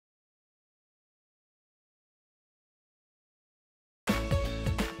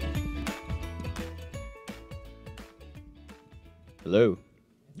Hello.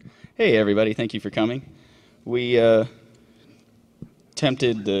 Hey, everybody. Thank you for coming. We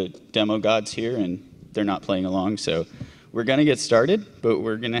tempted the demo gods here, and they're not playing along, so we're going to get started, but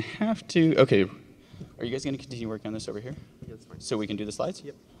we're going to have to... OK, are you guys going to continue working on this over here? Yeah, that's fine. So we can do the slides?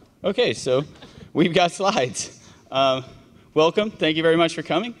 Yep. OK, so we've got slides. Welcome. Thank you very much for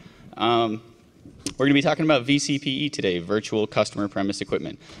coming. We're going to be talking about vCPE today, Virtual Customer Premise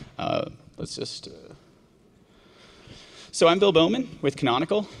Equipment. Let's just... So I'm Bill Bowman with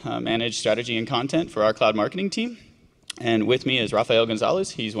Canonical, manage strategy and content for our cloud marketing team. And with me is Rafael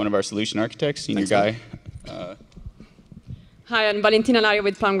Gonzalez. He's one of our solution architects, senior guy. Hi, I'm Valentina Lario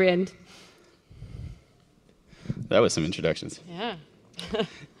with PlumGrid. That was some introductions. Yeah.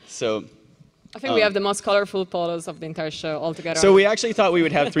 So I think we have the most colorful photos of the entire show altogether. So we actually thought we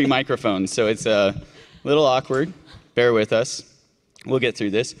would have 3 microphones, so it's a little awkward. Bear with us. We'll get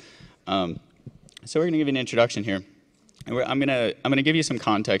through this. So we're going to give you an introduction here. And I'm gonna give you some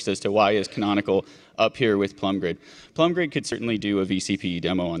context as to why is Canonical up here with PlumGrid. PlumGrid could certainly do a vCPE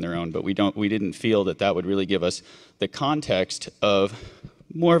demo on their own, but we didn't feel that that would really give us the context of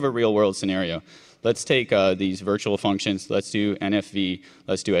more of a real-world scenario. Let's take these virtual functions, let's do NFV,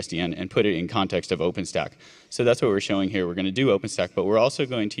 let's do SDN, and put it in context of OpenStack. So that's what we're showing here. We're going to do OpenStack, but we're also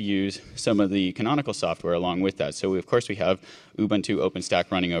going to use some of the Canonical software along with that. So of course we have Ubuntu OpenStack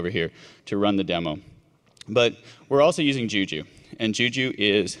running over here to run the demo. But we're also using Juju. And Juju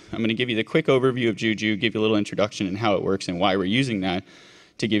is, I'm going to give you the quick overview of Juju, give you a little introduction and how it works and why we're using that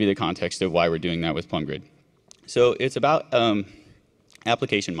to give you the context of why we're doing that with PlumGrid. So it's about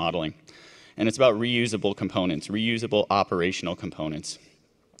application modeling. And it's about reusable components, reusable operational components.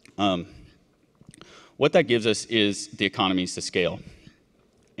 What that gives us is the economies to scale.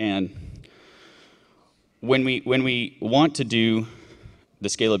 And when we want to do the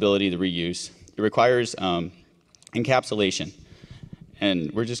scalability, the reuse, it requires encapsulation.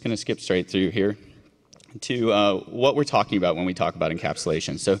 And we're just going to skip straight through here to what we're talking about when we talk about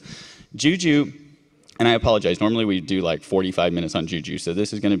encapsulation. So Juju, and I apologize, normally we do like 45 minutes on Juju, so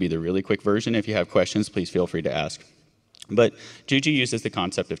this is going to be the really quick version. If you have questions, please feel free to ask. But Juju uses the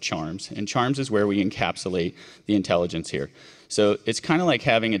concept of charms, and charms is where we encapsulate the intelligence here. So it's kind of like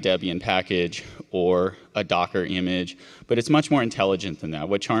having a Debian package or a Docker image, but it's much more intelligent than that.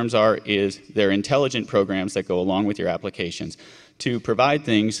 What charms are is they're intelligent programs that go along with your applications to provide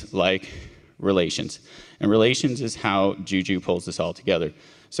things like relations. And relations is how Juju pulls this all together.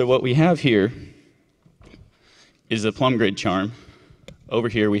 So what we have here is a PlumGrid charm. Over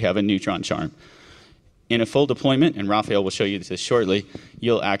here we have a Neutron charm. In a full deployment, and Rafael will show you this shortly,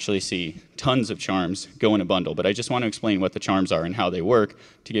 you'll actually see tons of charms go in a bundle. But I just want to explain what the charms are and how they work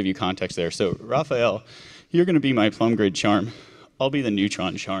to give you context there. So Rafael, you're going to be my PlumGrid charm. I'll be the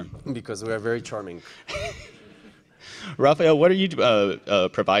Neutron charm. Because we are very charming. Rafael, what are you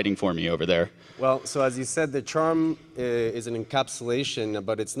providing for me over there? Well, so as you said, the charm is an encapsulation,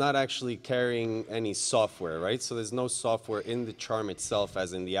 but it's not actually carrying any software, right? So there's no software in the charm itself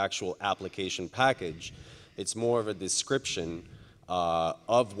as in the actual application package. It's more of a description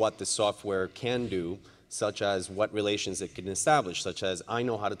of what the software can do, such as what relations it can establish, such as I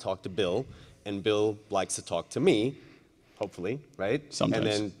know how to talk to Bill, and Bill likes to talk to me, hopefully, right? Sometimes.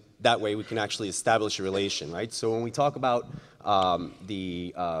 And then that way we can actually establish a relation, right? So when we talk about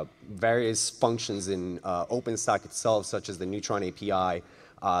the various functions in OpenStack itself, such as the Neutron API,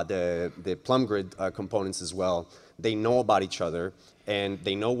 the PlumGrid components as well, they know about each other, and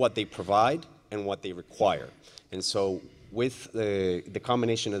they know what they provide and what they require. And so with the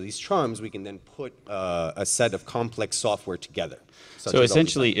combination of these charms, we can then put a set of complex software together. So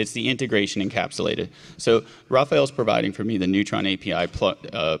essentially, it's the integration encapsulated. So Rafael's providing for me the Neutron API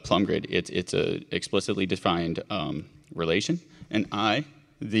PlumGrid. It's a explicitly defined relation, and I,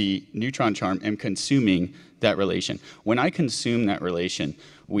 the Neutron charm, am consuming that relation. When I consume that relation,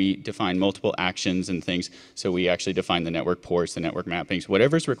 we define multiple actions and things. So we actually define the network ports, the network mappings,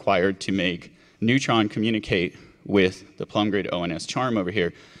 whatever's required to make Neutron communicate with the PlumGrid ONS charm over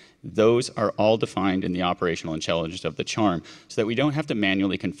here. Those are all defined in the operational intelligence of the charm so that we don't have to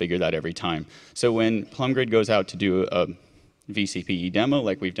manually configure that every time. So when PlumGrid goes out to do a vCPE demo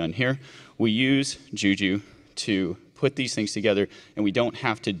like we've done here, we use Juju to put these things together, and we don't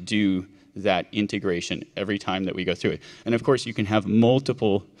have to do that integration every time that we go through it. And of course, you can have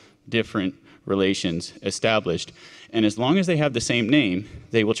multiple different relations established, and as long as they have the same name,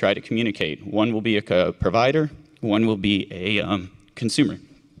 they will try to communicate. One will be a provider, one will be a consumer.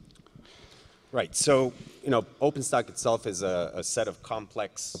 Right. So, OpenStack itself is a set of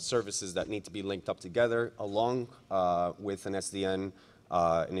complex services that need to be linked up together along with an SDN,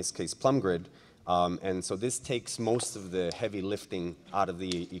 in this case PlumGrid. And so this takes most of the heavy lifting out of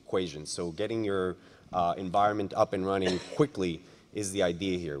the equation. So getting your environment up and running quickly is the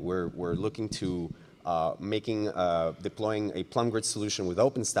idea here. We're looking to deploying a PlumGrid solution with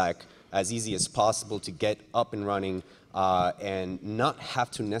OpenStack as easy as possible to get up and running and not have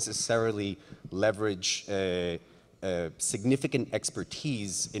to necessarily leverage significant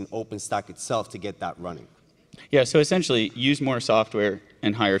expertise in OpenStack itself to get that running. Yeah, so essentially use more software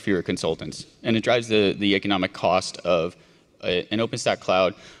and hire fewer consultants. And it drives the economic cost of an OpenStack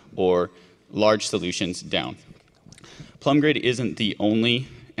cloud or large solutions down. PlumGrid isn't the only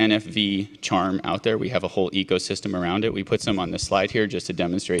NFV charm out there. We have a whole ecosystem around it. We put some on this slide here just to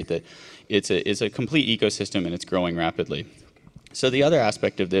demonstrate that it's a complete ecosystem and it's growing rapidly. So the other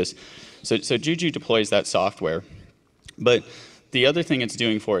aspect of this, so Juju deploys that software, but the other thing it's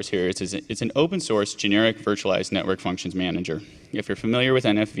doing for us here is it's an open source generic virtualized network functions manager. If you're familiar with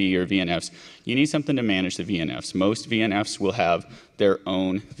NFV or VNFs, you need something to manage the VNFs. Most VNFs will have their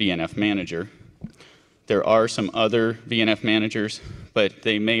own VNF manager. There are some other VNF managers, but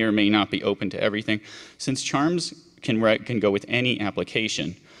they may or may not be open to everything. Since charms can go with any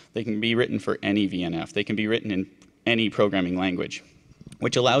application, they can be written for any VNF. They can be written in any programming language,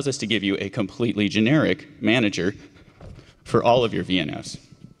 which allows us to give you a completely generic manager for all of your VNFs.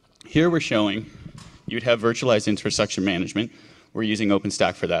 Here we're showing you'd have virtualized infrastructure management. We're using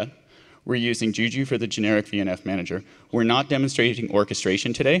OpenStack for that. We're using Juju for the generic VNF manager. We're not demonstrating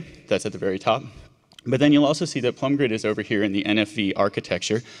orchestration today. That's at the very top. But then you'll also see that PlumGrid is over here in the NFV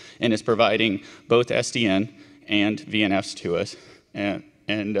architecture and is providing both SDN and VNFs to us.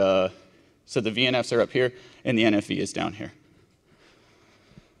 So the VNFs are up here and the NFV is down here.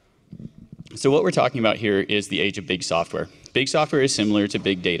 So what we're talking about here is the age of big software. Big software is similar to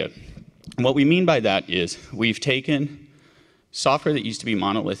big data. And what we mean by that is we've taken software that used to be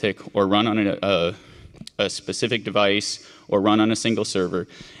monolithic or run on a specific device or run on a single server,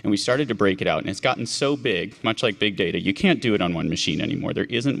 and we started to break it out. And it's gotten so big, much like big data, you can't do it on one machine anymore. There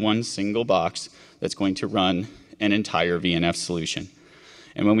isn't one single box that's going to run an entire VNF solution.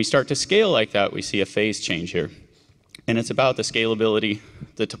 And when we start to scale like that, we see a phase change here. And it's about the scalability,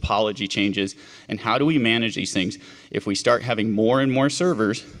 the topology changes, and how do we manage these things? If we start having more and more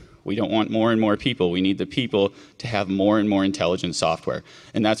servers, we don't want more and more people. We need the people to have more and more intelligent software.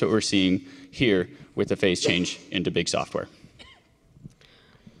 And that's what we're seeing here with the phase change into big software.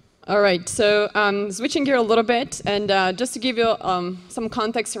 All right, so switching gear a little bit, and just to give you some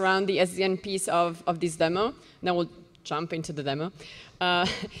context around the SDN piece of this demo, then we'll jump into the demo.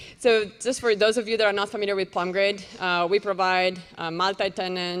 So just for those of you that are not familiar with PlumGrid, we provide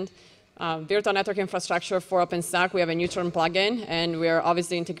multi-tenant virtual network infrastructure for OpenStack. We have a Neutron plugin, and we are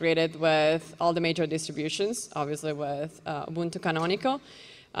obviously integrated with all the major distributions, obviously with Ubuntu Canonical.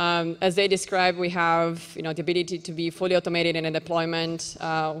 As they described, we have the ability to be fully automated in a deployment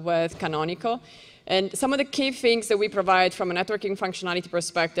with Canonical. And some of the key things that we provide from a networking functionality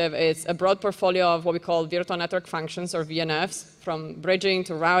perspective is a broad portfolio of what we call virtual network functions, or VNFs, from bridging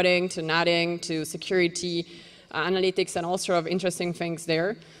to routing to NATing to security, analytics, and all sorts of interesting things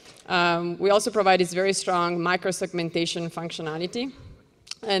there. We also provide this very strong micro-segmentation functionality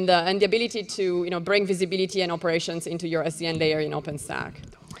and the ability to bring visibility and operations into your SDN layer in OpenStack.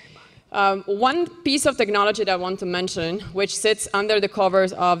 One piece of technology that I want to mention, which sits under the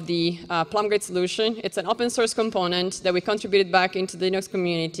covers of the PlumGrid solution, it's an open source component that we contributed back into the Linux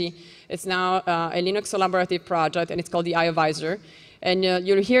community. It's now a Linux collaborative project, and it's called the IOVisor. And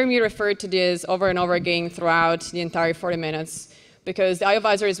you'll hear me refer to this over and over again throughout the entire 40 minutes, because the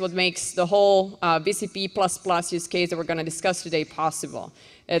IOVisor is what makes the whole vCPE++ use case that we're going to discuss today possible.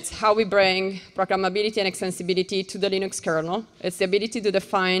 It's how we bring programmability and extensibility to the Linux kernel. It's the ability to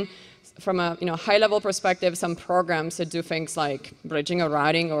define, from a high-level perspective, some programs that do things like bridging or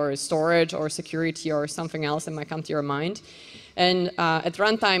routing or storage or security or something else that might come to your mind. And at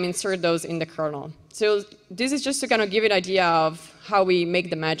runtime, insert those in the kernel. So this is just to kind of give you an idea of how we make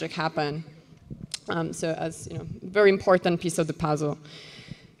the magic happen. So as very important piece of the puzzle.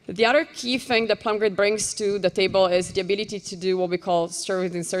 The other key thing that PlumGrid brings to the table is the ability to do what we call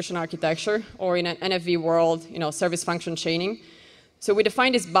service insertion architecture, or in an NFV world, service function chaining. So we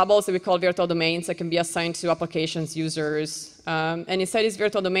define these bubbles that we call virtual domains that can be assigned to applications, users. And inside these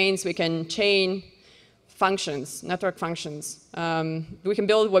virtual domains, we can chain functions, network functions. We can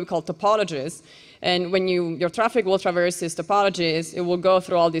build what we call topologies. And when your traffic will traverse these topologies, it will go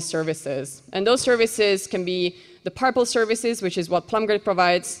through all these services. And those services can be the purple services, which is what PlumGrid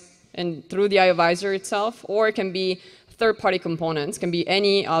provides and through the IOVisor itself, or it can be third-party components, can be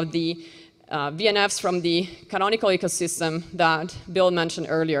any of the VNFs from the Canonical ecosystem that Bill mentioned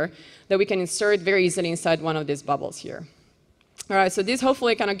earlier that we can insert very easily inside one of these bubbles here. All right, so this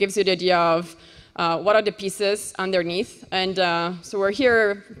hopefully kind of gives you the idea of what are the pieces underneath. And so we're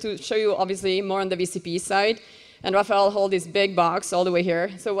here to show you, obviously, more on the vCPE side. And Raphael hold this big box all the way here.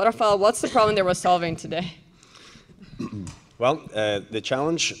 So Raphael, what's the problem that we're solving today? Well, the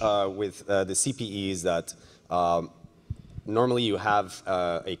challenge with the CPE is that normally you have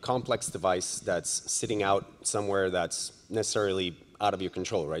a complex device that's sitting out somewhere that's necessarily out of your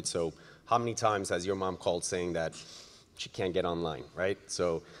control, right? So how many times has your mom called saying that she can't get online, right?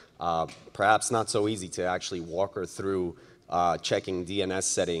 So perhaps not so easy to actually walk her through checking DNS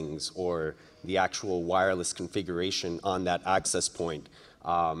settings or the actual wireless configuration on that access point.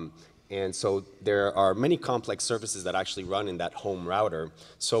 And so there are many complex services that actually run in that home router.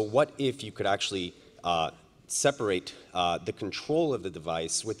 So what if you could actually separate the control of the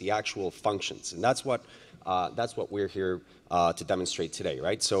device with the actual functions? And that's what we're here to demonstrate today,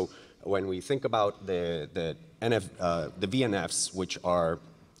 right? So when we think about the VNFs, which are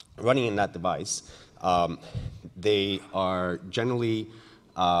running in that device, they are generally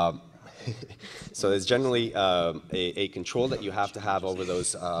so there's generally a control that you have to have over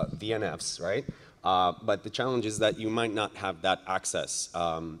those VNFs, right? But the challenge is that you might not have that access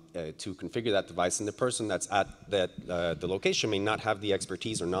to configure that device, and the person that's at the location may not have the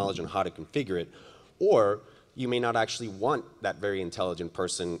expertise or knowledge on how to configure it, or you may not actually want that very intelligent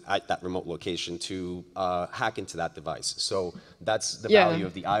person at that remote location to hack into that device. So that's the value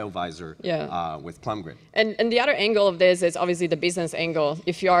of the IO visor with PlumGrid. And the other angle of this is obviously the business angle.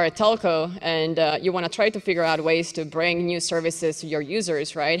 If you are a telco and you want to try to figure out ways to bring new services to your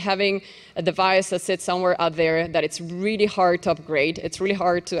users, right? Having a device that sits somewhere out there that it's really hard to upgrade, it's really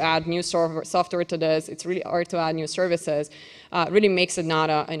hard to add new software to this, it's really hard to add new services, really makes it not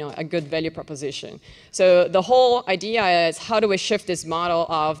a good value proposition. So the whole idea is how do we shift this model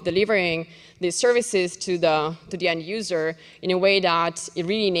of delivering these services to the end user in a way that it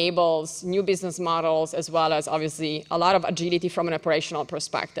really enables new business models as well as obviously a lot of agility from an operational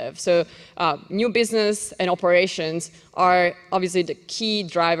perspective. So new business and operations are obviously the key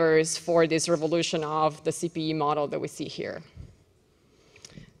drivers for this revolution of the CPE model that we see here.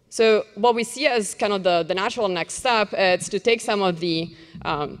 So what we see as kind of the natural next step is to take some of the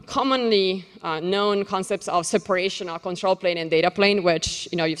commonly known concepts of separation of control plane and data plane, which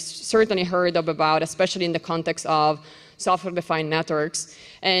you've certainly heard about, especially in the context of software-defined networks.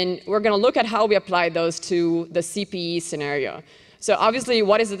 And we're going to look at how we apply those to the CPE scenario. So obviously,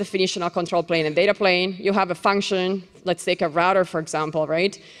 what is the definition of control plane and data plane? You have a function. Let's take a router, for example,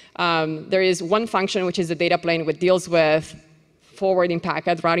 right? There is one function, which is the data plane, which deals with forwarding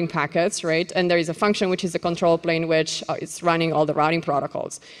packets, routing packets, right? And there is a function which is the control plane, which is running all the routing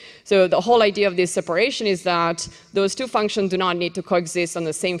protocols. So the whole idea of this separation is that those two functions do not need to coexist on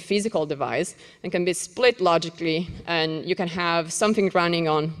the same physical device and can be split logically, and you can have something running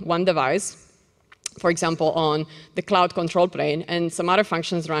on one device, for example, on the cloud control plane, and some other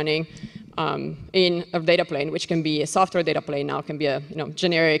functions running in a data plane, which can be a software data plane now, can be a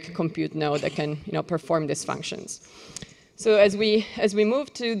generic compute node that can perform these functions. So as we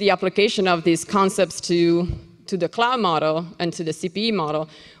move to the application of these concepts to the cloud model and to the CPE model,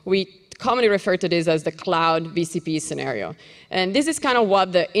 we commonly refer to this as the cloud vCPE scenario. And this is kind of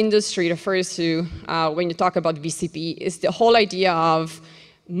what the industry refers to when you talk about vCPE, is the whole idea of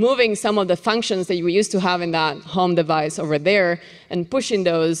moving some of the functions that we used to have in that home device over there and pushing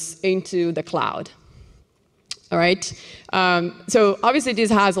those into the cloud. All right. So obviously, this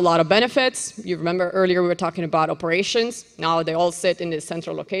has a lot of benefits. You remember earlier we were talking about operations. Now they all sit in this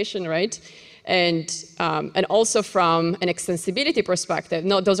central location, right? And also from an extensibility perspective,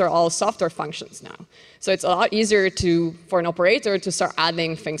 no, those are all software functions now. So it's a lot easier for an operator to start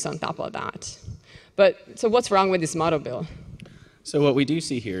adding things on top of that. So what's wrong with this model, Bill? So what we do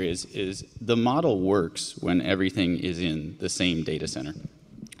see here is the model works when everything is in the same data center.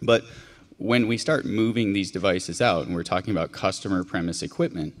 But when we start moving these devices out, and we're talking about customer premise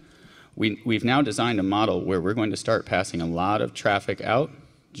equipment, we've now designed a model where we're going to start passing a lot of traffic out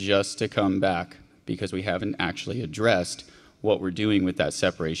just to come back, because we haven't actually addressed what we're doing with that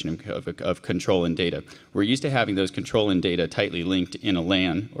separation of control and data. We're used to having those control and data tightly linked in a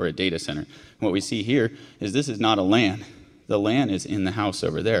LAN or a data center. And what we see here is this is not a LAN. The LAN is in the house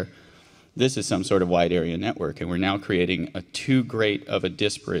over there. This is some sort of wide area network, and we're now creating a too great of a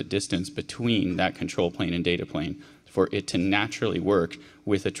disparate distance between that control plane and data plane for it to naturally work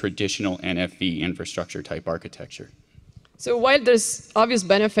with a traditional NFV infrastructure type architecture. So while there's obvious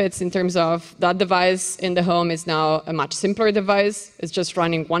benefits in terms of that device in the home is now a much simpler device, it's just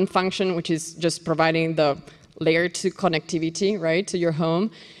running one function, which is just providing the layer 2 connectivity, right, to your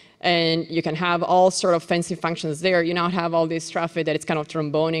home. and you can have all sort of fancy functions there. You not have all this traffic that it's kind of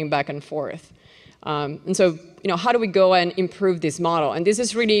tromboning back and forth. And so, how do we go and improve this model? And this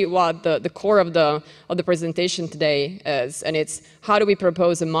is really what the core of the presentation today is. And it's how do we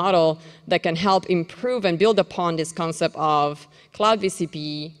propose a model that can help improve and build upon this concept of cloud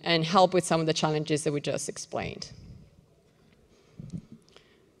vCPE and help with some of the challenges that we just explained.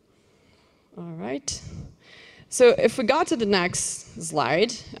 All right. So if we go to the next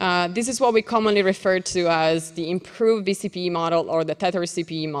slide, this is what we commonly refer to as the improved vCPE model or the tethered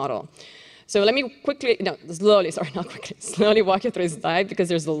CPE model. So let me quickly, no, slowly, sorry, not quickly, slowly walk you through this slide because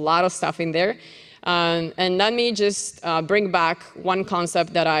there's a lot of stuff in there. And let me just bring back one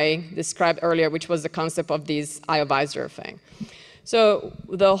concept that I described earlier, which was the concept of this IO-visor thing. So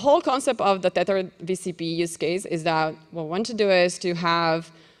the whole concept of the tethered vCPE use case is that what we want to do is to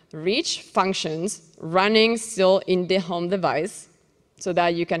have rich functions running still in the home device so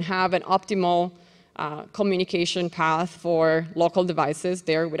that you can have an optimal communication path for local devices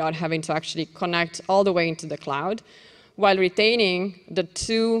there without having to actually connect all the way into the cloud, while retaining the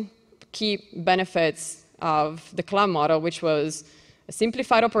two key benefits of the cloud model, which was a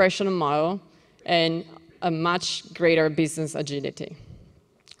simplified operational model and a much greater business agility.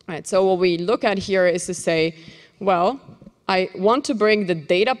 All right, so what we look at here is to say, well, I want to bring the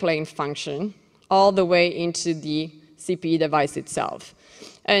data plane function all the way into the CPE device itself.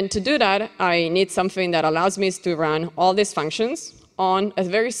 And to do that, I need something that allows me to run all these functions on a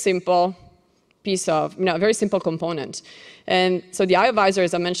very simple piece of, a very simple component. And so the IO-visor,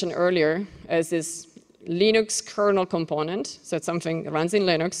 as I mentioned earlier, is this Linux kernel component. So it's something that runs in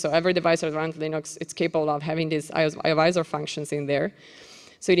Linux. So every device that runs Linux, it's capable of having these IO-visor functions in there.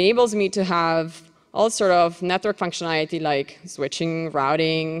 So it enables me to have all sort of network functionality like switching,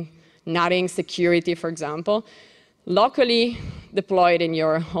 routing, NATing, security, for example, locally deployed in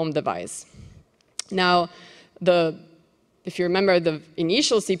your home device. Now, if you remember, the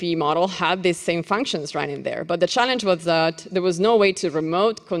initial CPE model had these same functions running there. But the challenge was that there was no way to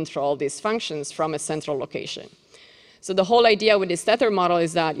remote control these functions from a central location. So the whole idea with this tether model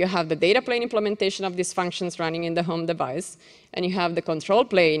is that you have the data plane implementation of these functions running in the home device, and you have the control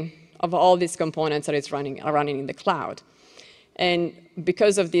plane of all these components that are running in the cloud. And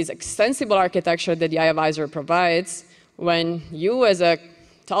because of this extensible architecture that the IO-visor provides, when you as a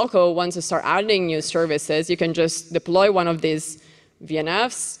telco want to start adding new services, you can just deploy one of these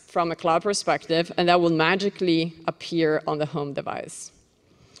VNFs from a cloud perspective, and that will magically appear on the home device.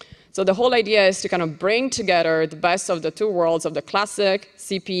 So the whole idea is to kind of bring together the best of the two worlds of the classic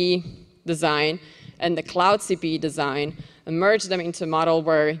CPE design and the cloud CPE design, and merge them into a model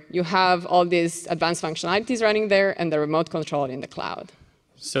where you have all these advanced functionalities running there and the remote control in the cloud.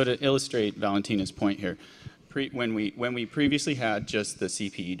 So to illustrate Valentina's point here, when we previously had just the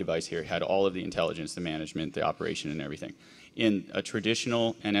CPE device here, it had all of the intelligence, the management, the operation, and everything. In a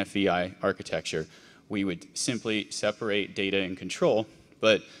traditional NFVI architecture, we would simply separate data and control,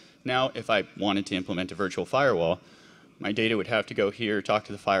 but now if I wanted to implement a virtual firewall, my data would have to go here, talk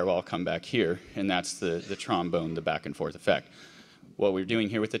to the firewall, come back here, and that's the trombone, the back and forth effect. What we're doing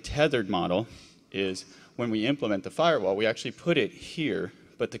here with the tethered model is when we implement the firewall, we actually put it here,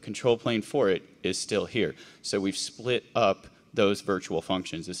 but the control plane for it is still here. So we've split up those virtual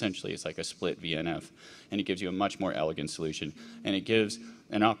functions. Essentially, it's like a split VNF, and it gives you a much more elegant solution. And it gives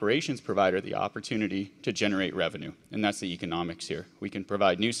an operations provider the opportunity to generate revenue, and that's the economics here. We can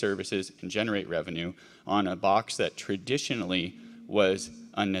provide new services and generate revenue on a box that traditionally was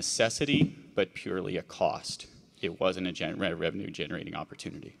a necessity, but purely a cost. It wasn't a revenue-generating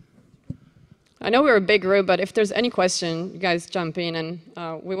opportunity. I know we're a big group, but if there's any question, you guys jump in, and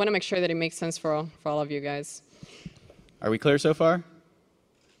we want to make sure that it makes sense for all of you guys. Are we clear so far?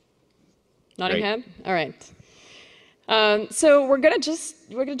 Nodding head? All right. So we're gonna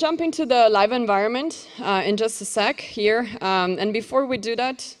jump into the live environment in just a sec here. And before we do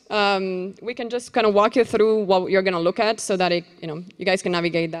that, we can just kind of walk you through what you're gonna look at so that you guys can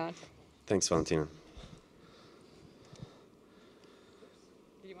navigate that. Thanks, Valentina.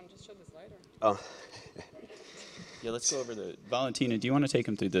 Do you want to just show the slide? Oh. Yeah, let's go over Valentina, do you want to take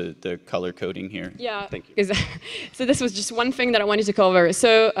them through the color coding here? Yeah. Thank you. So this was just one thing that I wanted to cover.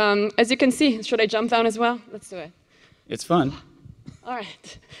 So as you can see, should I jump down as well? Let's do it. It's fun. All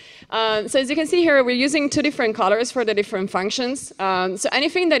right. So as you can see here, we're using two different colors for the different functions. So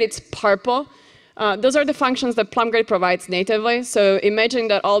anything that it's purple, those are the functions that PlumGrid provides natively. So imagine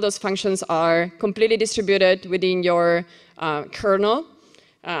that all those functions are completely distributed within your kernel.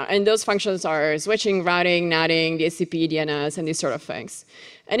 And those functions are switching, routing, NATing, DHCP, DNS, and these sort of things.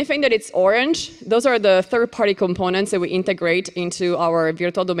 Anything that it's orange, those are the third-party components that we integrate into our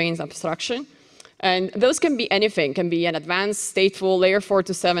virtual domains abstraction. And those can be anything. Can be an advanced stateful layer 4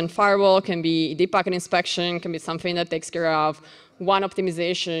 to 7 firewall, can be deep packet inspection, can be something that takes care of WAN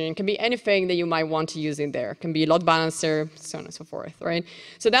optimization, can be anything that you might want to use in there. Can be load balancer, so on and so forth, right?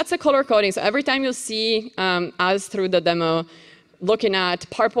 So that's the color coding. So every time you see us through the demo looking at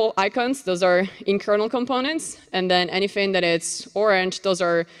purple icons, those are in-kernel components. And then anything that is orange, those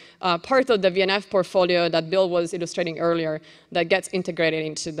are part of the VNF portfolio that Bill was illustrating earlier that gets integrated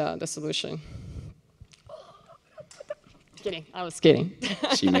into the solution. Kidding, I was kidding.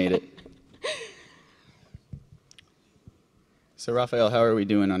 She made it. So Raphael, how are we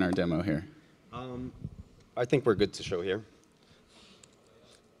doing on our demo here? I think we're good to show here.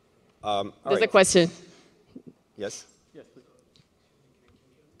 There's a question. Yes? Yes, please.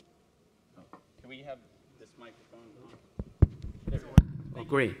 Can we have this microphone on? Oh,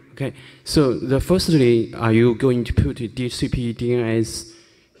 great. Okay. So the firstly, are you going to put DHCP DNS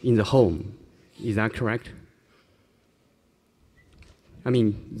in the home? Is that correct? I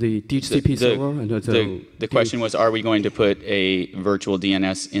mean, the DHCP server and the question was, are we going to put a virtual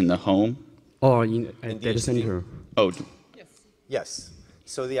DNS in the home? Or in a data center? Oh. Yes. Yes.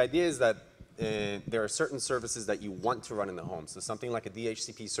 So the idea is that there are certain services that you want to run in the home. So something like a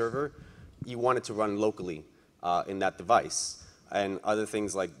DHCP server, you want it to run locally in that device. And other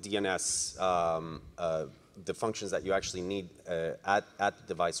things like DNS, the functions that you actually need at the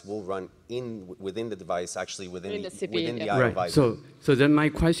device will run within the device, actually within the IO device. So then my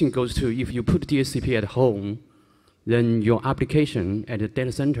question goes to, if you put DHCP at home, then your application at the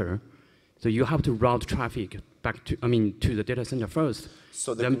data center, so you have to route traffic back to, to the data center first,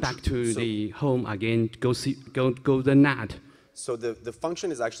 so then back to the home again, go the NAT. So the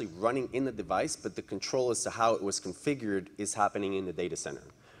function is actually running in the device, but the control as to how it was configured is happening in the data center.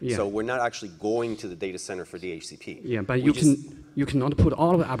 Yeah. So we're not actually going to the data center for DHCP. Yeah, but you cannot put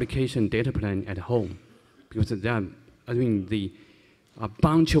all of the application data plane at home, because then, a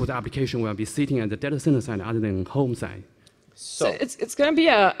bunch of the application will be sitting at the data center side other than home side. So it's going to be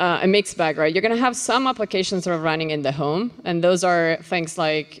a mixed bag, right? You're going to have some applications that are running in the home, and those are things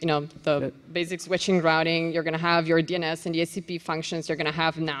like the basic switching, routing. You're going to have your DNS and DHCP functions. You're going to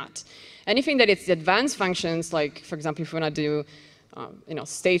have NAT. Anything that it's advanced functions, like for example, if you want to do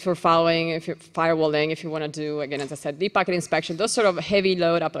stateful firewalling, if you want to do, again, as I said, deep packet inspection, those sort of heavy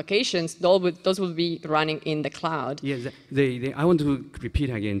load applications, those will be running in the cloud. Yes, I want to repeat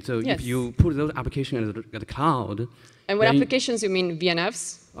again. So yes. If you put those applications at the cloud. And what applications you mean,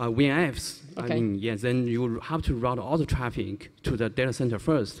 VNFs? VNFs. Okay. Yes, then you will have to route all the traffic to the data center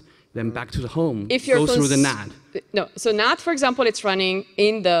first, then back to the home, if you're go through the NAT. No, so NAT, for example, it's running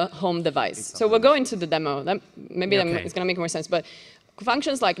in the home device. So we'll go into the demo. Maybe it's going to make more sense. But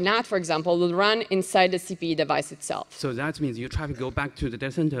functions like NAT, for example, will run inside the CPE device itself. So that means your traffic go back to the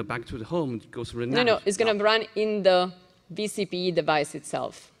data center, back to the home, goes through the NAT. No, it's going to run in the vCPE device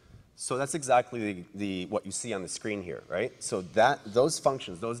itself. So that's exactly what you see on the screen here, right? So those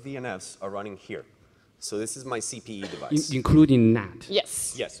functions, those VNFs are running here. So this is my CPE device. Including NAT.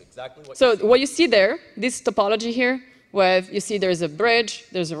 Yes. Yes, exactly what so what you see there, this topology here, where you see there's a bridge,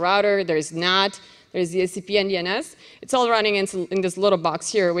 there's a router, there's NAT, there's DHCP and DNS. It's all running in this little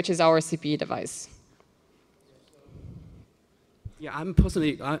box here, which is our CPE device. Yeah, I'm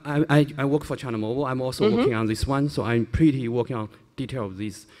personally, I work for China Mobile. I'm also working on this one, so I'm pretty working on detail of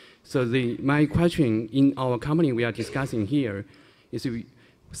this. So my question in our company we are discussing here is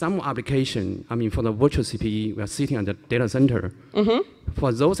some application, for the virtual CPE, we are sitting at the data center.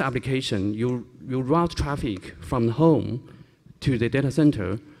 For those applications, you route traffic from home to the data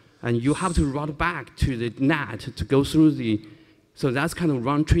center, and you have to route back to the NAT to go through so that's kind of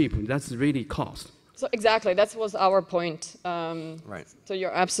round trip. That's really cost. So exactly, that was our point. Right. So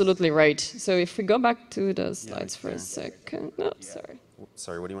you're absolutely right. So if we go back to the slides for a second. No, sorry.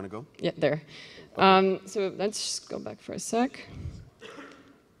 Sorry, where do you want to go? Yeah, there. So let's just go back for a sec.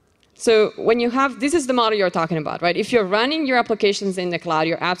 So when you have, this is the model you're talking about, right? If you're running your applications in the cloud,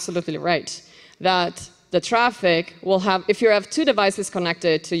 you're absolutely right that the traffic will have, if you have two devices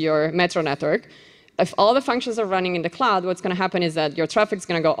connected to your metro network, if all the functions are running in the cloud, what's going to happen is that your traffic is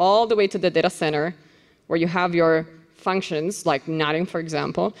going to go all the way to the data center where you have your functions, like NATing, for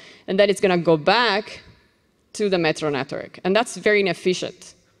example, and then it's going to go back to the metro network. And that's very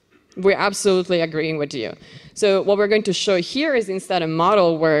inefficient. We're absolutely agreeing with you. So what we're going to show here is instead a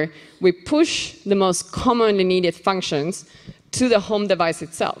model where we push the most commonly needed functions to the home device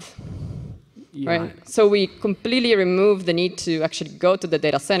itself. right? So we completely remove the need to actually go to the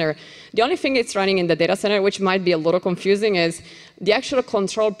data center. The only thing it's running in the data center, which might be a little confusing, is the actual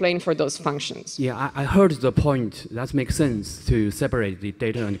control plane for those functions. Yeah, I heard the point. That makes sense to separate the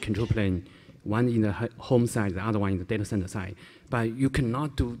data and control plane, one in the home side, the other one in the data center side. But you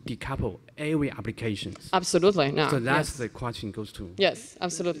cannot decouple every application. Absolutely, no. So that's the question goes to. Yes,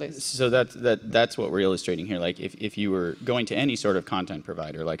 absolutely. So that's what we're illustrating here. Like if you were going to any sort of content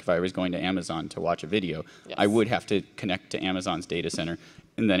provider, like if I was going to Amazon to watch a video, yes. I would have to connect to Amazon's data center,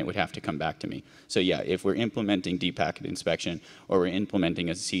 and then it would have to come back to me. So yeah, if we're implementing deep packet inspection, or we're implementing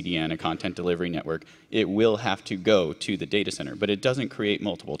a CDN, a content delivery network, it will have to go to the data center. But it doesn't create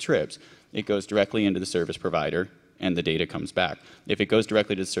multiple trips. It goes directly into the service provider, and the data comes back. If it goes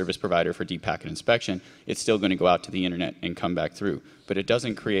directly to the service provider for deep packet inspection, it's still going to go out to the internet and come back through. But it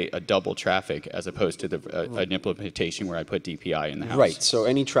doesn't create a double traffic as opposed to an implementation where I put DPI in the house. Right, so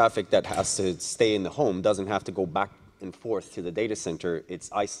any traffic that has to stay in the home doesn't have to go back and forth to the data center. It's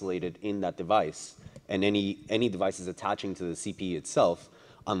isolated in that device. And any devices attaching to the CPE itself,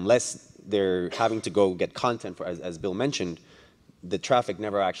 unless they're having to go get content, for, as Bill mentioned, the traffic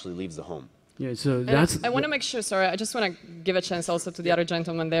never actually leaves the home. Yeah, so that's. I want to make sure, sorry, I just want to give a chance also to the other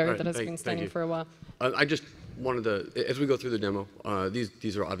gentleman there that has been standing for a while. I just wanted to, as we go through the demo,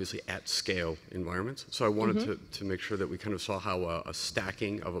 these are obviously at scale environments. So I wanted to make sure that we kind of saw how a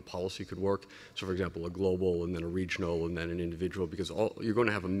stacking of a policy could work. So for example, a global and then a regional and then an individual, because you're going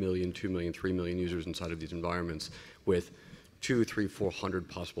to have 1 million, 2 million, 3 million users inside of these environments with 200, 300, 400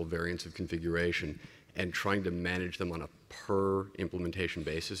 possible variants of configuration. And trying to manage them on a per implementation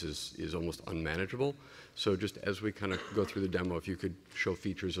basis is almost unmanageable. So just as we kind of go through the demo, if you could show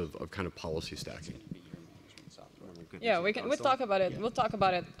features of kind of policy stacking. Yeah, we'll talk about it. We'll talk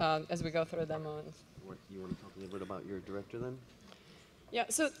about it as we go through the demo. You want to talk a little bit about your director then? Yeah,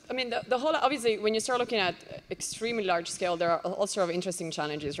 so I mean, the whole, obviously, when you start looking at extremely large scale, there are all sorts of interesting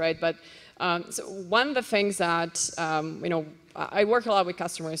challenges, right? But so one of the things that, you know, I work a lot with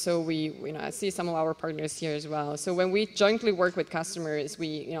customers, so I see some of our partners here as well. So when we jointly work with customers,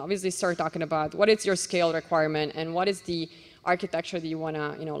 we, obviously start talking about what is your scale requirement and what is the architecture that you want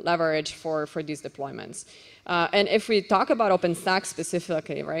to, leverage for these deployments. And if we talk about OpenStack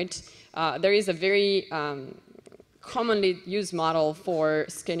specifically, right, there is a very commonly used model for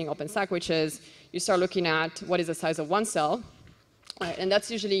scaling OpenStack, which is you start looking at what is the size of one cell, right? And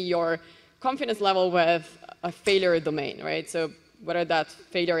that's usually your confidence level with a failure domain, right? So whether that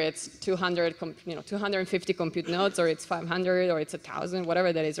failure it's 250 compute nodes, or it's 500, or it's 1,000,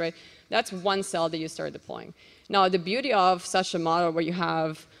 whatever that is, right? That's one cell that you start deploying. Now, the beauty of such a model where you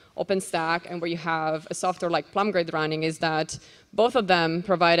have OpenStack and where you have a software like PlumGrid running is that both of them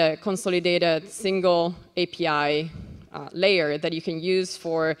provide a consolidated single API layer that you can use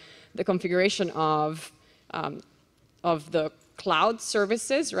for the configuration of the cloud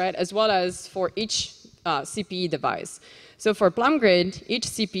services, right, as well as for each CPE device. So for PlumGrid, each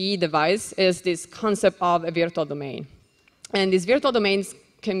CPE device is this concept of a virtual domain. And these virtual domains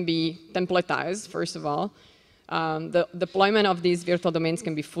can be templatized, first of all. The deployment of these virtual domains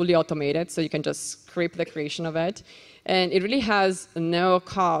can be fully automated, so you can just script the creation of it. And it really has no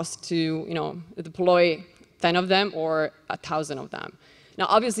cost to deploy 10 of them or 1,000 of them. Now,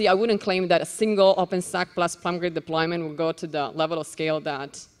 obviously, I wouldn't claim that a single OpenStack plus PlumGrid deployment will go to the level of scale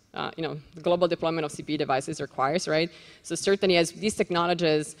that the global deployment of CPE devices requires, right? So certainly, as these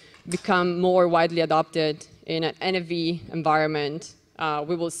technologies become more widely adopted in an NFV environment,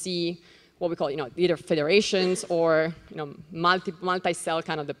 we will see what we call, either federations or, multi-cell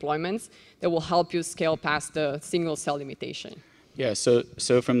kind of deployments that will help you scale past the single cell limitation. Yeah, so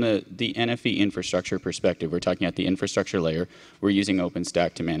from the NFV infrastructure perspective, we're talking at the infrastructure layer. We're using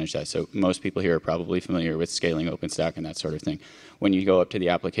OpenStack to manage that. So most people here are probably familiar with scaling OpenStack and that sort of thing. When you go up to the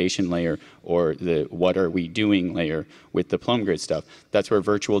application layer or the what are we doing layer with the PlumGrid stuff, that's where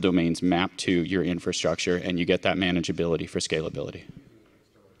virtual domains map to your infrastructure and you get that manageability for scalability.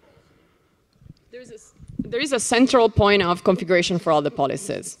 There is a central point of configuration for all the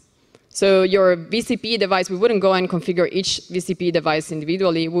policies. So your vCPE device, we wouldn't go and configure each vCPE device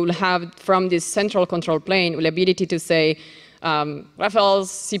individually. We will have, from this central control plane, the ability to say,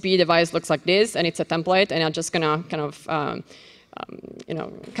 Raphael's CPE device looks like this, and it's a template, and I'm just going to kind of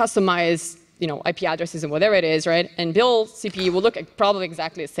customize IP addresses and whatever it is, right? And Bill's CPE will look probably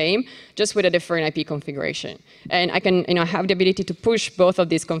exactly the same, just with a different IP configuration. And I can have the ability to push both of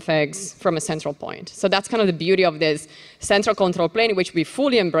these configs from a central point. So that's kind of the beauty of this central control plane, which we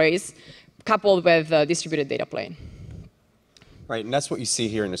fully embrace, coupled with a distributed data plane. Right, and that's what you see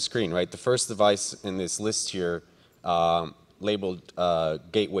here in the screen, right? The first device in this list here, labeled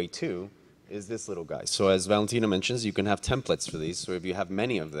Gateway 2, is this little guy. So as Valentina mentions, you can have templates for these. So if you have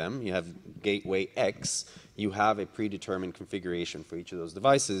many of them, you have gateway X, you have a predetermined configuration for each of those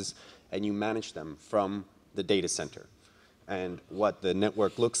devices, and you manage them from the data center. And what the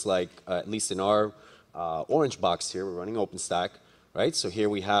network looks like, at least in our orange box here, we're running OpenStack, right? So here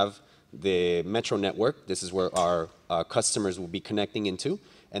we have the metro network. This is where our customers will be connecting into.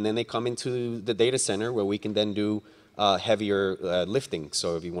 And then they come into the data center where we can then do heavier lifting.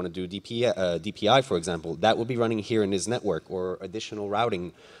 So if you want to do DPI, for example, that will be running here in this network, or additional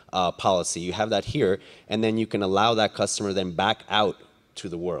routing policy. You have that here, and then you can allow that customer then back out to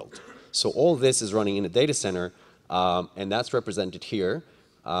the world. So all this is running in the data center, and that's represented here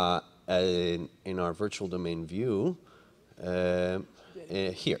in our virtual domain view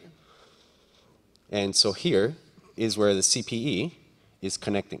here. And so here is where the CPE is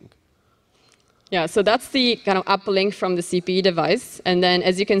connecting. Yeah, so that's the kind of uplink from the CPE device. And then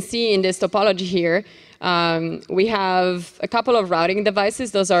as you can see in this topology here, we have a couple of routing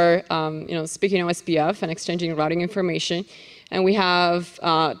devices. Those are speaking OSPF and exchanging routing information. And we have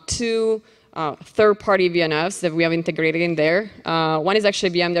two third-party VNFs that we have integrated in there. One is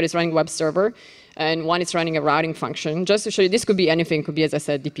actually a VM that is running web server, and one is running a routing function. Just to show you, this could be anything. Could be, as I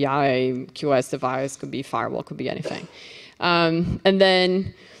said, DPI, QoS device, could be firewall, could be anything. And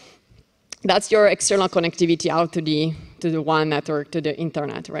then that's your external connectivity out to the WAN network, to the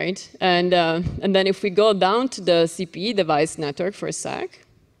internet, right? And then if we go down to the CPE device network for a sec,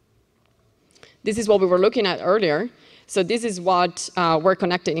 this is what we were looking at earlier. So this is what we're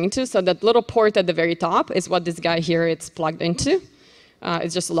connecting into. So that little port at the very top is what this guy here is plugged into.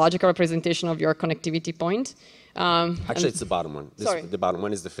 It's just a logical representation of your connectivity point. Actually, it's the bottom one. Sorry. The bottom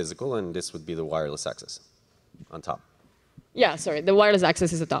one is the physical, and this would be the wireless access on top. Yeah, sorry, the wireless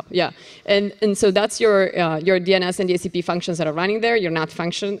access is the top, yeah. And so that's your DNS and DHCP functions that are running there, your NAT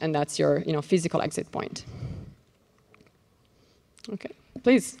function, and that's your physical exit point. Okay,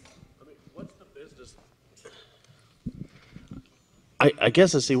 please. I mean, what's the business? I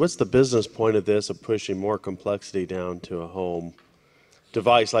guess what's the business point of this, of pushing more complexity down to a home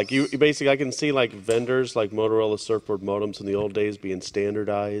device? Like you basically, I can see like vendors like Motorola Surfboard modems in the old days being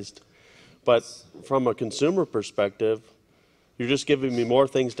standardized. But from a consumer perspective, you're just giving me more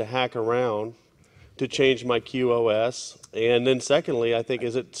things to hack around to change my QoS. And then secondly, I think,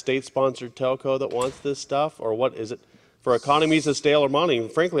 is it state-sponsored telco that wants this stuff? Or what is it for economies of scale or money?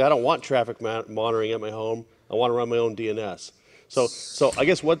 Frankly, I don't want traffic monitoring at my home. I want to run my own DNS. So I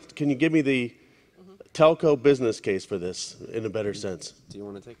guess can you give me the telco business case for this in a better sense? Do you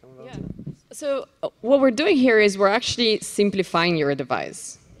want to take that? Yeah. So what we're doing here is we're actually simplifying your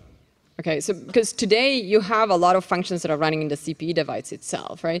device. Okay, so because today you have a lot of functions that are running in the CPE device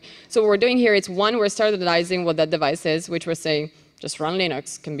itself, right? So what we're doing here is, one, we're standardizing what that device is, which we're saying just run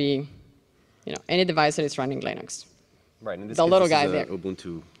Linux, can be any device that is running Linux. Right, and this the little guy is there.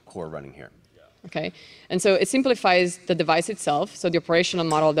 Ubuntu core running here. Okay, and so it simplifies the device itself, so the operational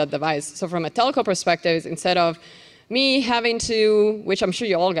model of that device. So from a telco perspective, instead of me having to, which I'm sure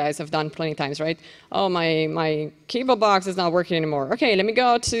you all guys have done plenty of times, right? Oh, my cable box is not working anymore. Okay, let me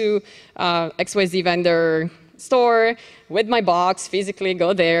go to XYZ vendor store with my box, physically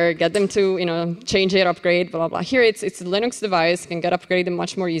go there, get them to change it, upgrade, blah, blah. Here it's a Linux device, can get upgraded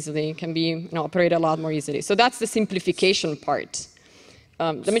much more easily, can be operated a lot more easily. So that's the simplification part.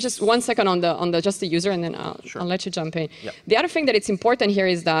 Let me just 1 second on just the user, and then I'll let you jump in. Yep. The other thing that it's important here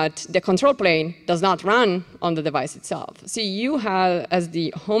is that the control plane does not run on the device itself. See, you have, as the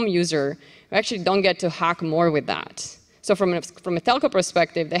home user, you actually don't get to hack more with that. So from a telco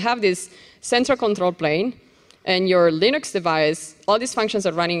perspective, they have this central control plane, and your Linux device, all these functions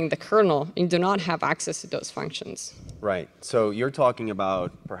are running in the kernel, and you do not have access to those functions. Right. So you're talking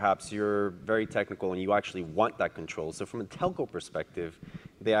about perhaps you're very technical and you actually want that control. So from a telco perspective,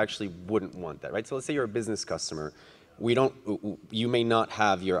 they actually wouldn't want that, right? So let's say you're a business customer. You may not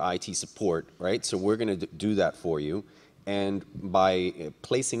have your IT support, right? So we're going to do that for you. And by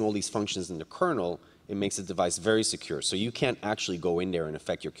placing all these functions in the kernel, it makes the device very secure. So you can't actually go in there and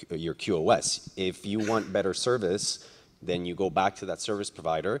affect your QoS. If you want better service, then you go back to that service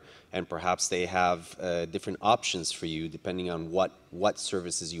provider, and perhaps they have different options for you depending on what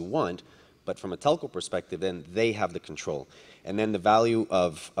services you want. But from a telco perspective, then they have the control. And then the value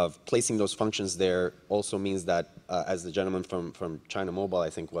of placing those functions there also means that, as the gentleman from China Mobile, I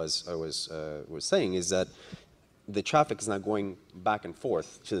think was saying, is that the traffic is not going back and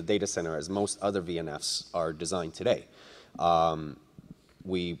forth to the data center as most other VNFs are designed today.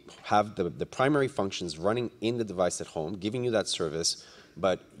 We have the primary functions running in the device at home, giving you that service,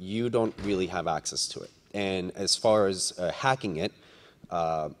 but you don't really have access to it. And as far as hacking it,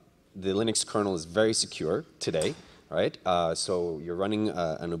 the Linux kernel is very secure today, right? So you're running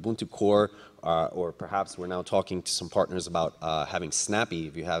an Ubuntu core, or perhaps we're now talking to some partners about having Snappy.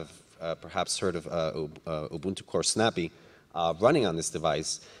 If you have perhaps heard of Ubuntu core Snappy, running on this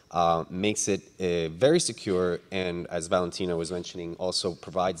device makes it very secure, and as Valentina was mentioning, also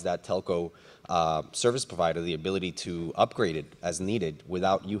provides that telco service provider the ability to upgrade it as needed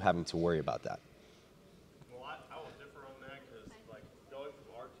without you having to worry about that. Well, I will differ on that because, like, going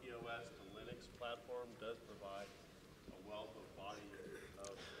from RTOS to Linux platform does provide a wealth of body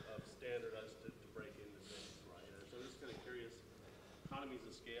of standardized to break into things, right? And so I'm just kind of curious, economies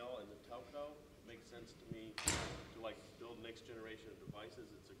of scale and the telco makes sense to me to like build next generation of devices.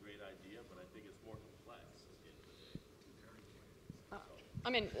 It's a great idea, but I think it's more complex. I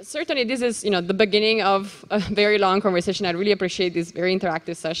mean, certainly this is, the beginning of a very long conversation. I really appreciate this very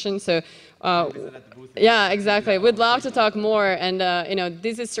interactive session. So, yeah, exactly. We'd love to talk more, and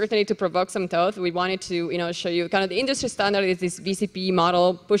this is certainly to provoke some thought. We wanted to, show you kind of the industry standard is this vCPE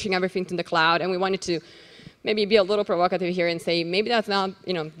model, pushing everything to the cloud, and we wanted to maybe be a little provocative here and say maybe that's not,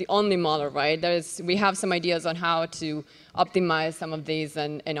 the only model, right? We have some ideas on how to optimize some of these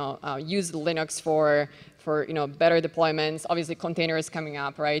and, use Linux for better deployments. Obviously, containers coming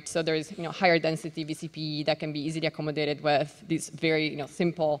up, right? So there's, higher density vCPE that can be easily accommodated with this very,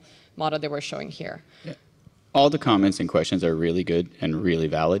 simple model that we're showing here. Yeah. All the comments and questions are really good and really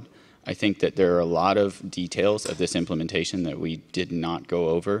valid. I think that there are a lot of details of this implementation that we did not go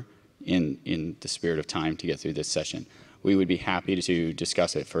over in the spirit of time to get through this session. We would be happy to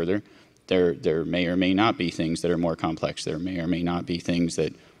discuss it further. There may or may not be things that are more complex. There may or may not be things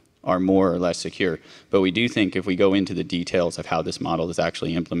that are more or less secure. But we do think if we go into the details of how this model is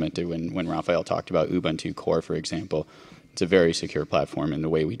actually implemented, when Raphael talked about Ubuntu Core, for example, it's a very secure platform, and the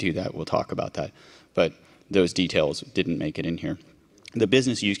way we do that, we'll talk about that. But those details didn't make it in here. The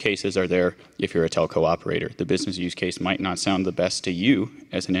business use cases are there if you're a telco operator. The business use case might not sound the best to you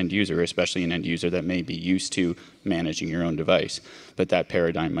as an end user, especially an end user that may be used to managing your own device, but that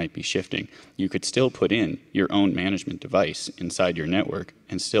paradigm might be shifting. You could still put in your own management device inside your network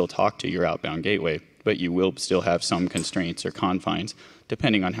and still talk to your outbound gateway, but you will still have some constraints or confines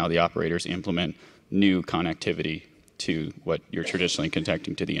depending on how the operators implement new connectivity to what you're traditionally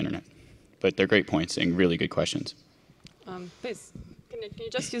connecting to the internet. But they're great points and really good questions. Please. Can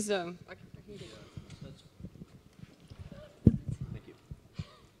you just use the... Thank you.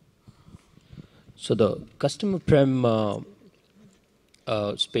 So the customer prem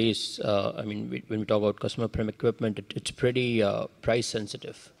space, I mean, when we talk about customer prem equipment, it's pretty price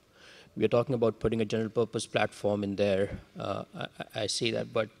sensitive. We are talking about putting a general purpose platform in there. I see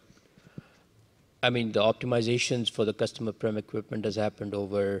that, but I mean, the optimizations for the customer prem equipment has happened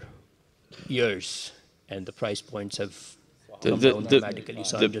over years, and the price points have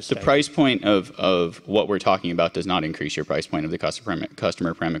The price point of what we're talking about does not increase your price point of the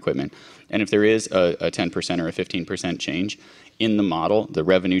customer prem equipment. And if there is a 10% or a 15% change in the model, the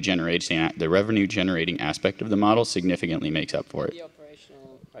revenue generating aspect of the model significantly makes up for it.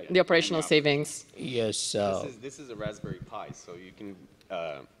 The operational savings. Yes. This is a Raspberry Pi, so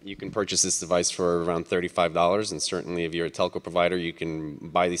you can purchase this device for around $35, and certainly if you're a telco provider, you can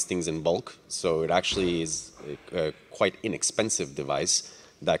buy these things in bulk. So it actually is a quite inexpensive device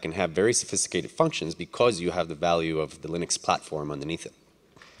that can have very sophisticated functions because you have the value of the Linux platform underneath it.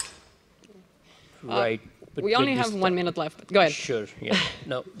 Right. But we only have 1 minute left. Go ahead. Sure. Yeah.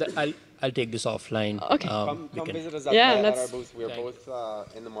 No, I'll take this offline. Okay. Come visit us at our booth. We are both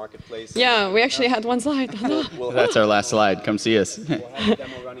in the marketplace. Yeah, we actually had one slide. That's our last slide. Come see us. We'll have a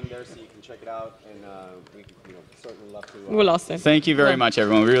demo running there so you can check it out, and we certainly love to. We'll also. Thank you very much,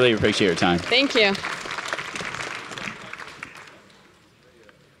 everyone. We really appreciate your time. Thank you.